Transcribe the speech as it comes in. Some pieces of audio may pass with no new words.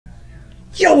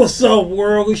Yo, what's up,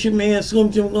 world? It's your man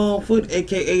Slim Jim Longfoot,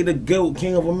 aka the GOAT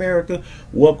King of America.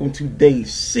 Welcome to day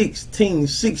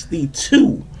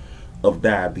 1662 of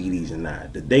Diabetes and I,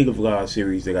 the daily vlog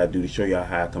series that I do to show y'all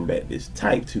how I combat this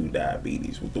type 2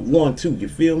 diabetes with the 1-2. You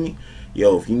feel me?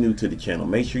 Yo, if you're new to the channel,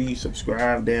 make sure you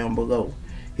subscribe down below.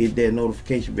 Hit that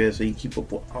notification bell so you keep up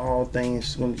with all things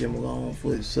Slim Jim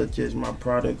Longfoot, such as my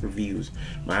product reviews,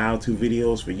 my how-to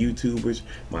videos for YouTubers,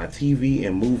 my TV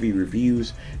and movie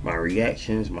reviews, my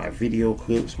reactions, my video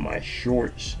clips, my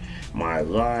shorts, my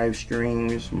live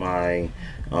streams, my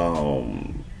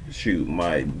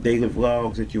my daily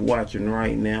vlogs that you're watching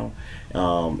right now,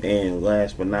 and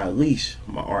last but not least,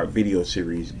 my art video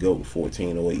series, GOAT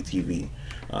 1408 TV.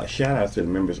 Shout out to the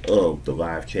members of the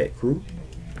live chat crew.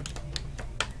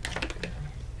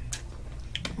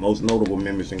 Most notable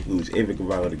members includes Avid,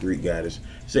 the Greek Goddess,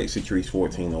 Sexy Trees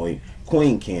 1408,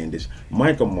 Queen Candace,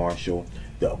 Michael Marshall,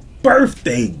 the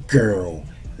birthday girl,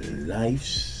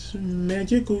 Life's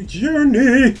Magical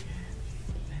Journey,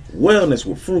 Wellness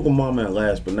with Frugal Mama, and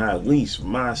last but not least,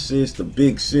 my sis, the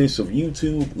big sis of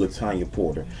YouTube, Latanya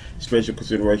Porter. Special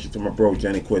consideration to my bro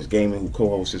Johnny Quest Gaming, who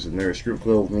co-hosts the Nerd Strip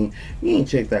Club with me. You ain't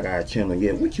checked out our channel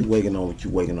yet. What you waiting on? What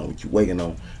you waiting on? What you waiting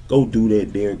on? Go do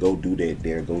that there. Go do that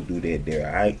there. Go do that there.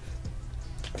 All right.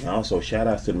 And also shout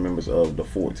outs to the members of the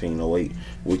 1408,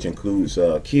 which includes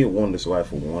Kid Wonder's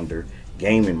Life of Wonder,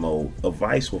 Gaming Mode,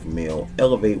 Advice with Mel,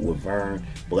 Elevate with Vern,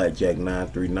 Blackjack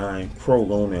 939, Pro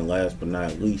Luna, and last but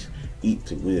not least, Eat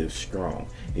to Live Strong.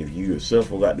 If you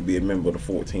yourself would like to be a member of the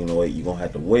 1408, you're going to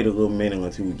have to wait a little minute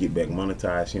until we get back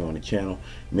monetized here on the channel.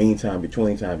 Meantime,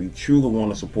 between time, if you truly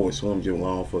want to support Slim Jim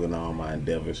Longfoot and all my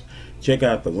endeavors, check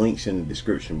out the links in the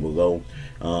description below.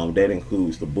 That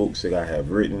includes the books that I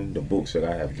have written, the books that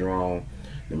I have drawn,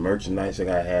 the merchandise that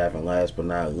I have, and last but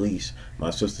not least, my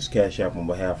sister's cash app on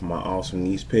behalf of my awesome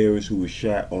niece Paris, who was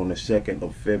shot on the 2nd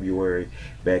of February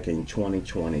back in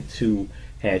 2022.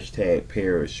 Hashtag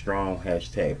Paris Strong,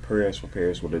 hashtag Paris for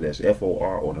Paris, whether that's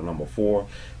F-O-R or the number 4.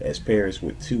 That's Paris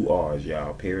with 2 R's,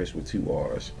 y'all. Paris with 2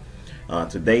 R's.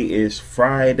 Today is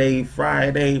Friday. It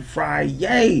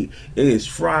is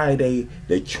Friday,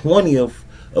 the 20th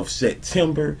of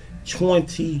September,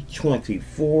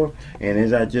 2024, and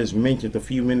as I just mentioned a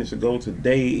few minutes ago,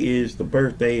 today is the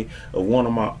birthday of one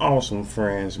of my awesome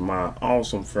friends, my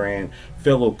awesome friend,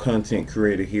 fellow content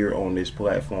creator here on this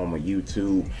platform of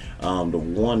YouTube, the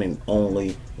one and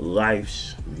only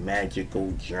Life's Magical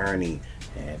Journey.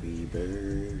 Happy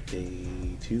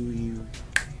birthday to you.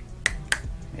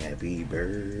 Happy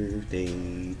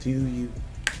birthday to you.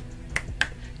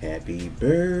 Happy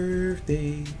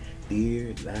birthday,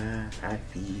 dear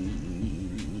Lifey.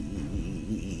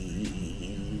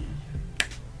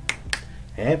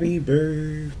 Happy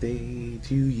birthday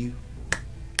to you.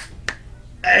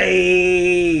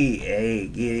 Hey,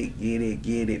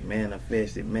 get it,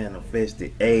 manifest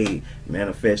it. Hey,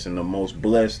 manifesting the most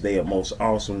blessed day, a most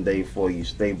awesome day for you.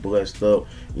 Stay blessed up,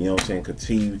 you know what I'm saying?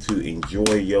 Continue to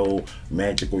enjoy your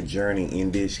magical journey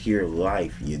in this here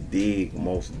life, you dig?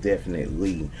 Most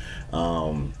definitely.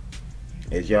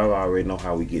 As y'all already know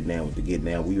how we get down with the get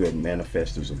down, we are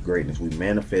manifestors of greatness. We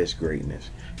manifest greatness.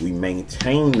 We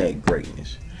maintain that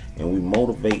greatness. And we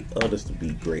motivate others to be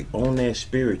great on that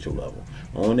spiritual level,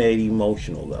 on that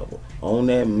emotional level, on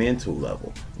that mental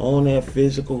level, on that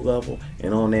physical level,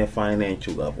 and on that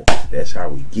financial level. That's how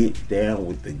we get down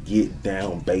with the get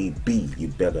down, baby. You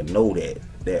better know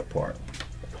that part.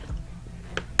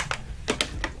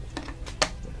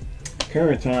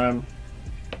 Current time,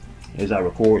 as I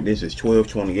record this, is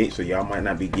 12:28, so y'all might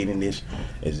not be getting this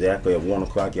exactly at 1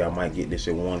 o'clock. Y'all might get this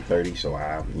at 1:30. So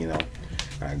I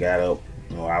got up.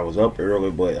 I was up early,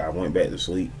 but I went back to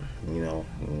sleep.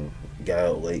 Got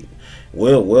up late.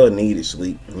 Well needed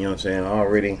sleep. You know what I'm saying?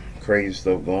 Already crazy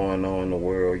stuff going on in the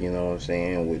world. You know what I'm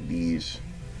saying, with these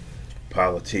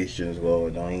politicians.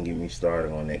 Lord, don't even get me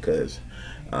started on that, cause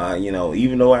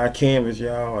even though I canvas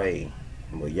y'all, hey.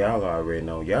 But y'all already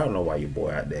know. Y'all know why your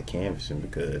boy out there canvassing,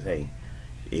 because hey,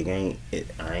 I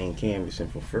ain't canvassing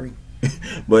for free.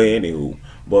 But anywho,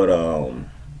 but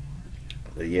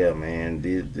yeah, man,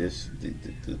 the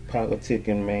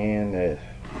politicking, man.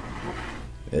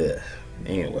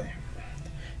 Anyway,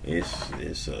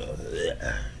 it's a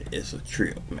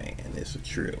trip, man. It's a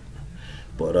trip.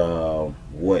 But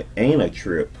what ain't a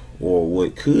trip, or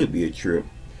what could be a trip,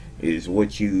 is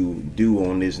what you do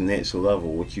on this next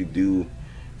level. What you do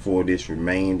for this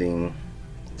remaining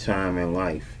time in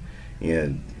life. Yeah,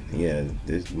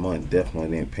 this month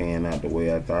definitely didn't pan out the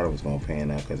way I thought it was gonna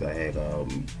pan out, because I had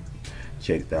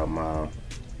checked out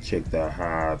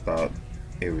how I thought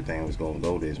everything was gonna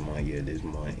go this month. Yeah,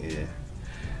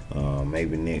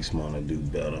 Maybe next month I'll do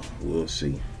better. We'll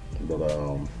see. But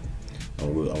I'm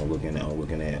looking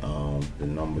at the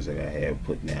numbers that I have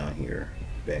put down here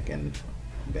back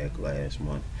last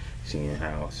month, seeing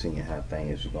how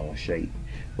things are gonna shape.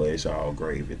 But it's all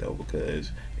gravy though,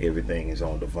 because everything is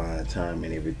on divine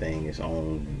timing, everything is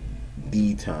on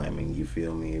the timing, you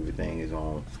feel me? Everything is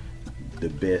on the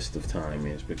best of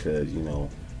timings, because you know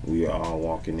we are all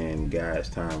walking in God's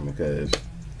time, because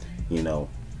you know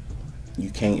you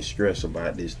can't stress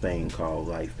about this thing called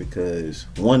life, because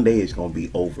one day it's gonna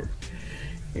be over.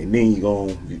 And then you're going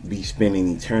to be spending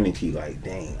eternity like,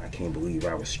 dang, I can't believe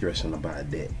I was stressing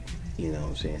about that. You know what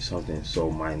I'm saying? Something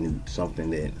so minute, something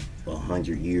that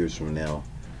 100 years from now,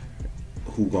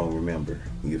 who going to remember?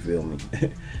 You feel me?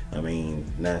 I mean,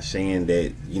 not saying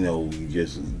that, you know, you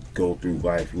just go through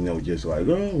life, you know, just like,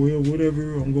 oh, well,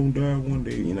 whatever, I'm going to die one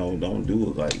day. You know, don't do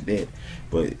it like that.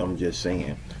 But I'm just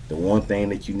saying, the one thing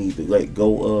that you need to let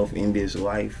go of in this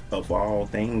life, of all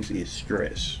things, is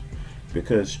stress.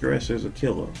 Because stress is a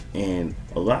killer, and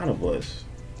a lot of us,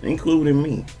 including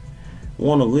me,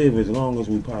 want to live as long as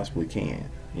we possibly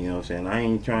can. You know what I'm saying? I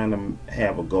ain't trying to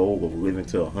have a goal of living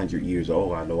to 100 years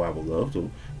old. I know I would love to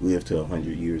live to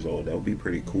 100 years old. That would be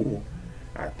pretty cool,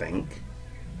 I think.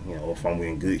 You know, if I'm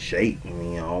in good shape. I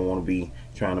mean, I don't want to be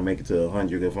trying to make it to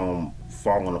 100 if I'm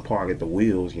falling apart at the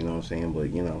wheels, you know what I'm saying? But,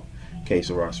 you know, case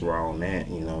of on that,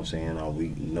 you know what I'm saying? We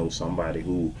know somebody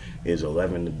who is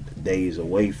 11 days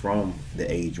away from the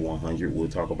age 100. We'll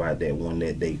talk about that when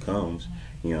that day comes.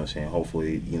 You know what I'm saying?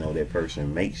 Hopefully, you know, that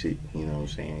person makes it. You know what I'm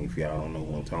saying? If y'all don't know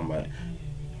what I'm talking about,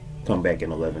 come back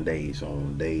in 11 days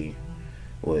on day,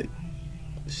 what,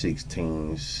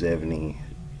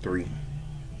 1673.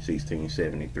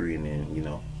 1673, and then, you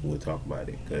know, we'll talk about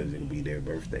it, because it'll be their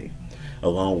birthday,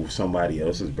 along with somebody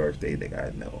else's birthday that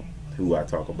I know, who I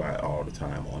talk about all the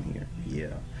time on here.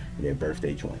 Yeah, they're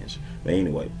birthday twins. But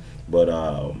anyway, but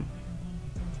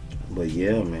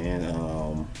yeah,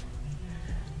 man.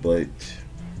 But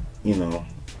you know,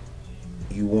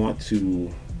 you want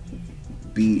to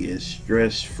be as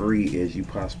stress-free as you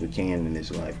possibly can in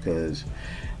this life, because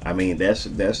I mean that's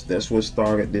what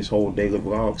started this whole daily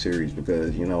vlog series,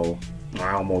 because you know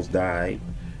I almost died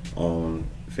on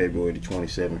February the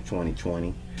 27th,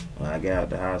 2020. I got out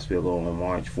the hospital on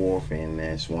March 4th, and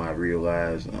that's when I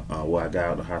realized, well, I got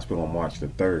out of the hospital on March the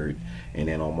 3rd, and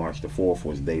then on March the 4th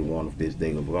was day one of this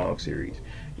daily vlog series.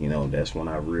 You know, that's when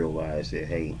I realized that,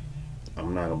 hey,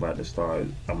 I'm not about to start,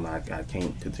 I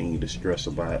can't continue to stress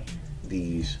about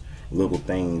these little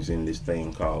things in this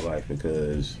thing called life,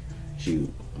 because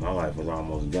shoot, my life was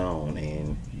almost gone.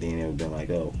 And then it would have been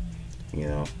like, oh, you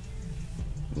know,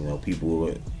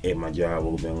 people at my job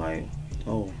would have been like,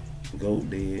 oh, GOAT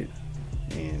dead,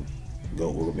 and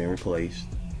GOAT would have been replaced.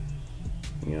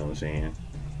 You know what I'm saying?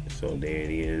 So there it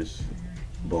is.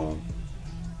 Boom.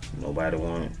 Nobody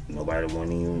want to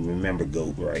even remember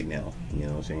GOAT right now. You know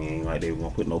what I'm saying? Ain't like they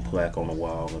won't put no plaque on the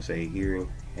wall and say, here,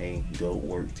 hey, GOAT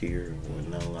worked here, or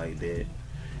nothing like that.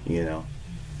 You know.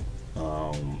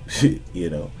 You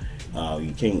know,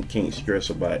 you can't stress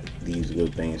about these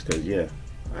little things, because yeah,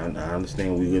 I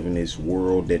understand we live in this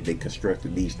world that they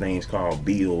constructed these things called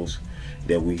bills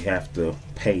that we have to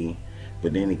pay.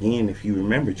 But then again, if you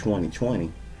remember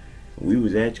 2020, we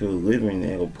was actually living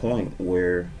at a point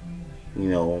where, you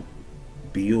know,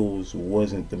 bills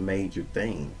wasn't the major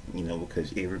thing, you know,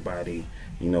 because everybody,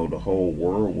 you know, the whole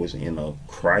world was in a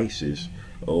crisis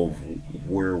of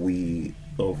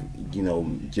you know,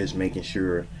 just making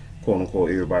sure, quote unquote,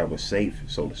 everybody was safe,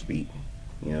 so to speak.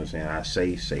 You know what I'm saying? I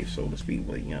say safe, so to speak,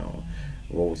 but you know,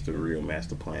 what was the real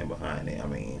master plan behind it? I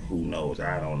mean, who knows?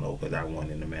 I don't know, because I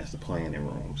wasn't in the master planning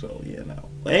room, so yeah, no.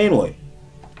 But anyway,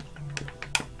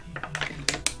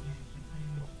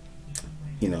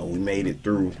 you know, we made it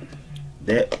through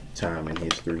that time in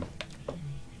history,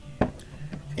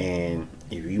 and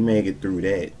if you make it through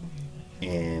that,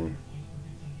 and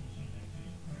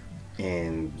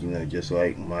you know, just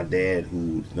like my dad,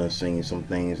 who's done seen some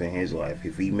things in his life,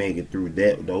 if he make it through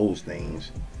those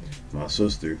things, my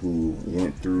sister, who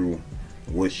went through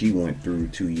what she went through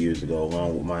 2 years ago,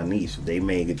 along with my niece, if they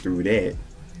made it through that,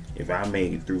 if I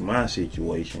made it through my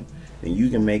situation, then you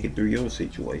can make it through your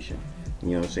situation. You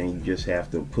know what I'm saying? You just have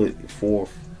to put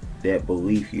forth that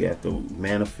belief. You have to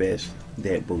manifest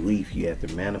that belief. You have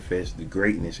to manifest the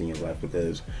greatness in your life,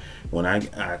 because when I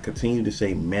continue to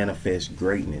say manifest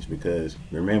greatness, because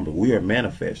remember, we are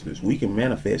manifestors. We can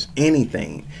manifest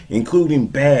anything, including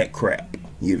bad crap.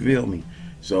 You feel me?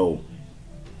 So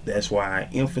that's why I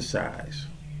emphasize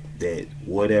that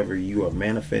whatever you are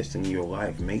manifesting in your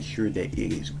life, make sure that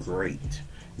it is great.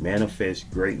 Manifest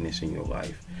greatness in your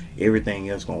life. Everything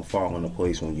else gonna fall into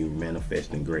place when you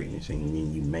manifesting greatness and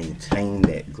when you maintain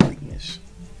that greatness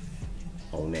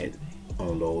on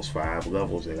those 5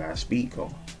 levels that I speak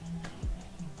on.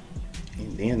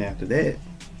 And then after that,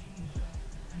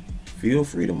 feel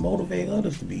free to motivate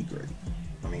others to be great.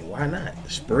 I mean, why not?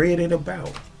 Spread it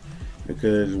about.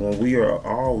 Because when we are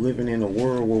all living in a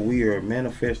world where we are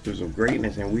manifestors of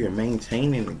greatness and we are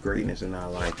maintaining the greatness in our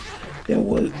life, then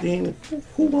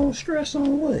who gonna stress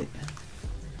on what?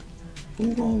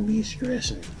 Who gonna be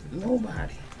stressing?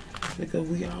 Nobody. Because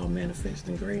we all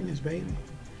manifesting greatness, baby.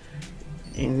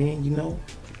 And then, you know,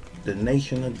 the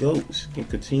nation of goats can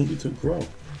continue to grow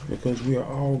because we are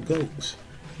all goats.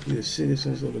 We are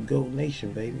citizens of the goat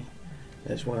nation, baby.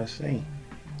 That's why I say,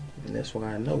 and that's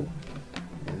why I know.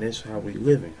 And that's how we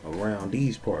living around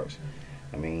these parts.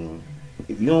 I mean,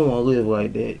 if you don't want to live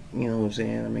like that, you know what I'm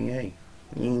saying? I mean, hey,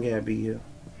 you ain't gotta be here.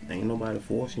 Ain't nobody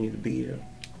forcing you to be here.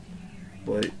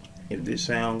 But if this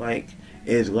sound like,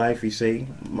 as Lifey say,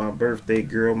 my birthday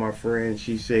girl, my friend,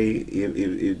 she say,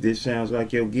 if this sounds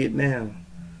like your get down,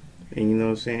 and you know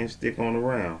what I'm saying, stick on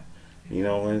around. You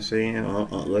know what I'm saying?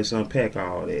 Let's unpack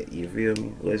all that. You feel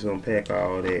me? Let's unpack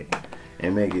all that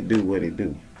and make it do what it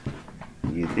do.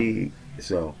 You dig?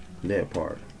 So that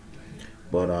part.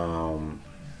 But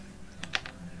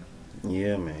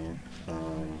yeah, man.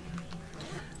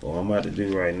 What I'm about to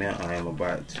do right now, I am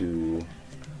about to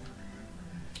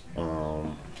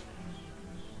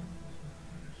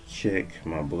check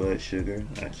my blood sugar.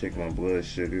 I check my blood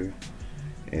sugar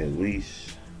at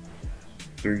least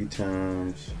 3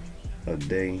 times a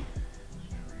day.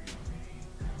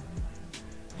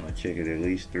 I check it at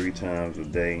least 3 times a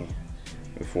day.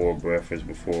 Before breakfast,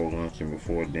 before lunch, and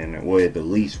before dinner. Well, at the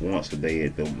least once a day,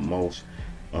 at the most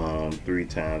 3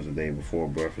 times a day. Before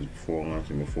breakfast, before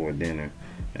lunch, and before dinner.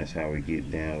 That's how we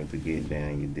get down with the get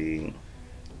down, you dig?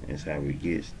 That's how we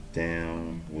get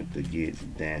down with the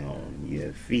get down.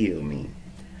 You feel me?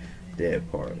 That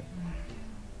part.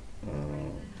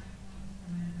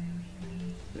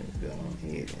 Let's go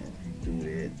ahead and do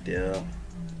that there.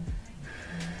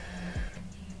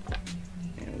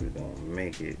 And we're going to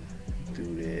make it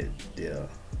do that there.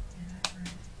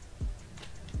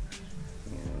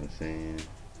 You know what I'm saying?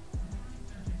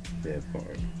 That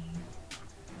part.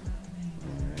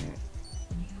 Alright.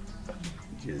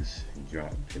 Just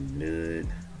drop the blood.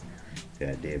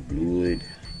 Got that blood.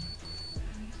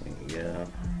 Yeah.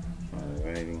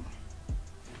 Alrighty.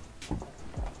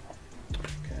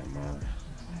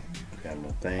 Got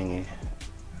my thingy.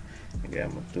 I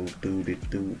got my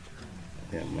doo-doo-doo-doo.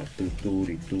 Got my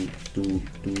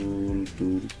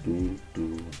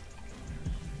doo-doo-doo-doo-doo-doo-doo-doo.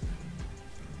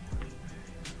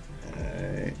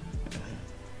 Alright.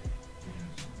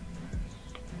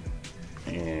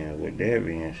 And with that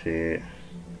being said,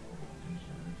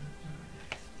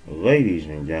 ladies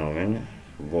and gentlemen,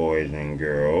 boys and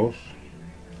girls,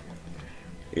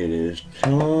 it is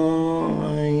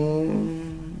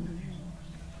time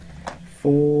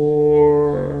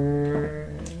for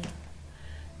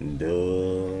the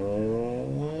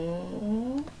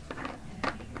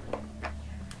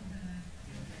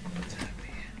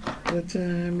what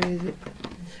time is it?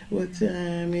 What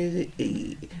time is it?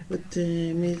 What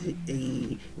time is it?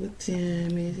 What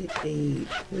time is it?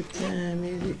 What time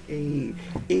is it?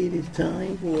 It is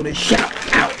time for the shout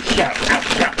out, shout out,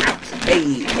 shout out.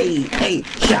 Hey, hey, hey,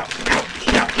 shout out,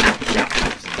 shout out, shout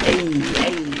out. Hey,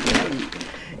 hey, hey.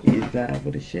 It's time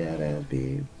for the shout out,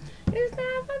 babe. It's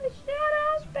time for the shout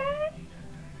outs, babe.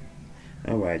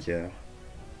 Alright, y'all.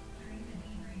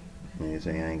 I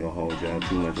ain't gonna hold y'all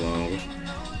too much longer.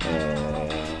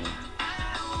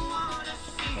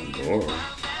 Or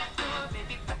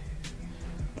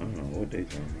I don't know what they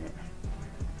talking about.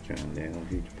 Trying to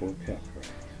get the poor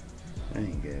copyright. I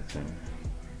ain't got time.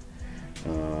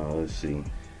 Let's see.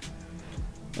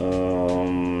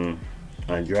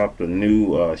 I dropped a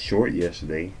new short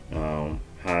yesterday.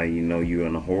 How you know you're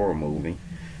in a horror movie.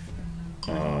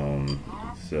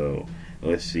 So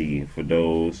let's see. For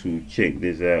those who check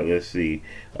this out, let's see.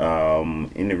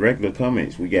 In the regular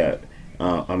comments, we got.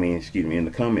 In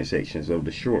the comment sections of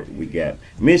the short, we got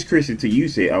Miss Chrissy to you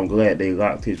said, I'm glad they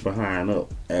locked his behind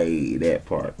up. Hey, that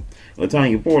part.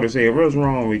 Latanya Porter said, what's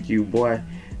wrong with you, boy?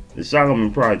 The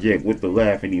Solomon Project with the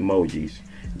laughing emojis.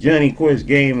 Johnny Quest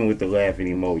Gaming with the laughing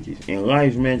emojis. And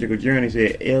Life's Magical Journey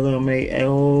said,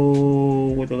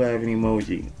 LMAO with the laughing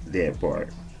emoji. That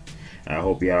part. I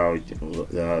hope y'all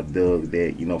dug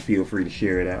that. You know, feel free to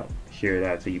share it out. Share it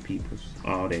out to your peoples.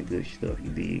 All that good stuff you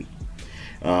did.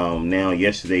 Now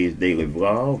yesterday's daily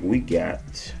vlog, we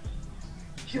got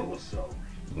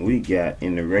We got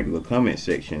in the regular comment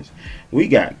sections, we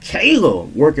got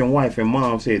Kayla, working wife and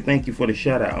mom, said, thank you for the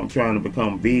shout out. I'm trying to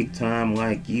become big time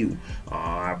like you. Oh,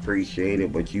 I appreciate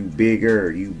it, but you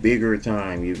bigger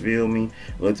time, you feel me?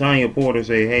 Latanya Porter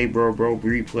say, hey bro,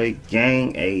 replay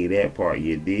gang. Hey, that part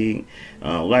you dig.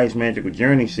 Life's Magical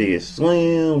Journey says,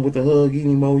 Slim with the huggy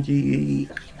emoji.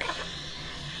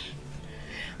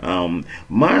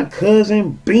 My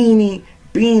cousin Beanie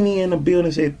in the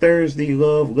building said, Thursday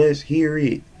love, let's hear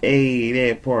it. Hey,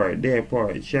 that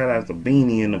part. Shout out to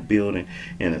Beanie in the building.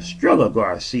 And Estrella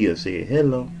Garcia said,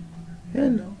 hello.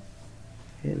 And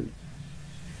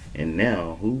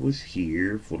now, who was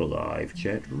here for the live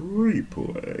chat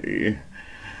replay?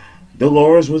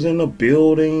 Dolores was in the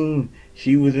building.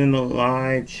 She was in the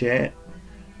live chat.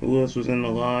 Who else was in the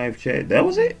live chat? That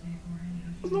was it?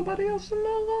 There's nobody else in the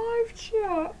live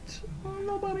chat.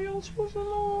 Nobody else was in the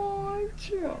live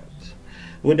chat.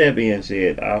 With that being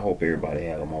said, I hope everybody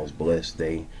had a most blessed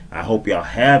day. I hope y'all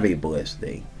have a blessed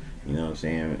day. You know what I'm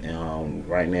saying?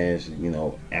 Right now it's,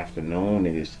 afternoon.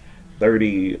 It is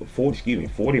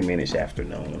 40 minutes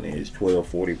afternoon. It is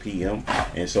 12:40 p.m.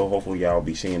 And so hopefully y'all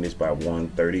be seeing this by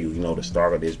 1:30. The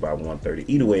start of this by 1:30.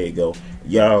 Either way it go,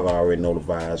 y'all already know the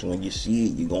vibes. When you see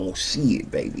it, you're going to see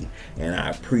it, baby. And I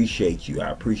appreciate you.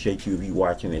 I appreciate you if you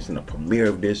watching this in the premiere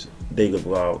of this daily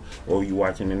vlog, or you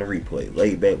watching in the replay.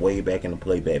 Lay back, way back in the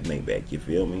playback, Maybach. You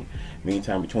feel me?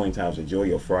 Meantime, between times, enjoy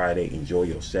your Friday, enjoy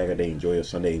your Saturday, enjoy your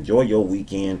Sunday, enjoy your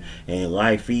weekend, and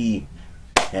Lifey.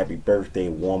 Happy birthday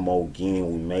one more again.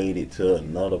 We made it to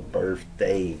another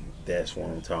birthday. That's what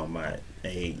I'm talking about.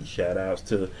 Hey, shout outs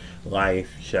to Life.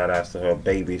 Shout outs to her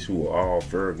babies who are all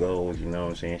Virgos. You know what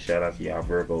I'm saying? Shout out to y'all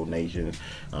Virgo nations.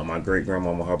 My great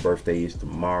grandmama, her birthday is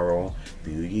tomorrow.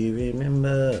 Do you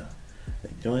remember the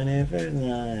 21st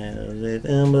night of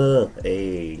September?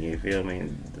 Hey, you feel me?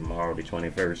 Tomorrow the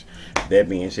 21st. That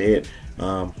being said,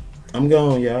 I'm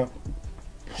gone, y'all.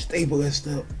 Stay blessed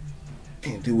up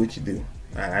and do what you do.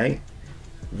 Alright?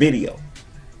 Video.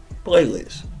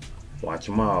 Playlist. Watch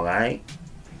them all, alright?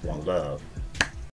 One love.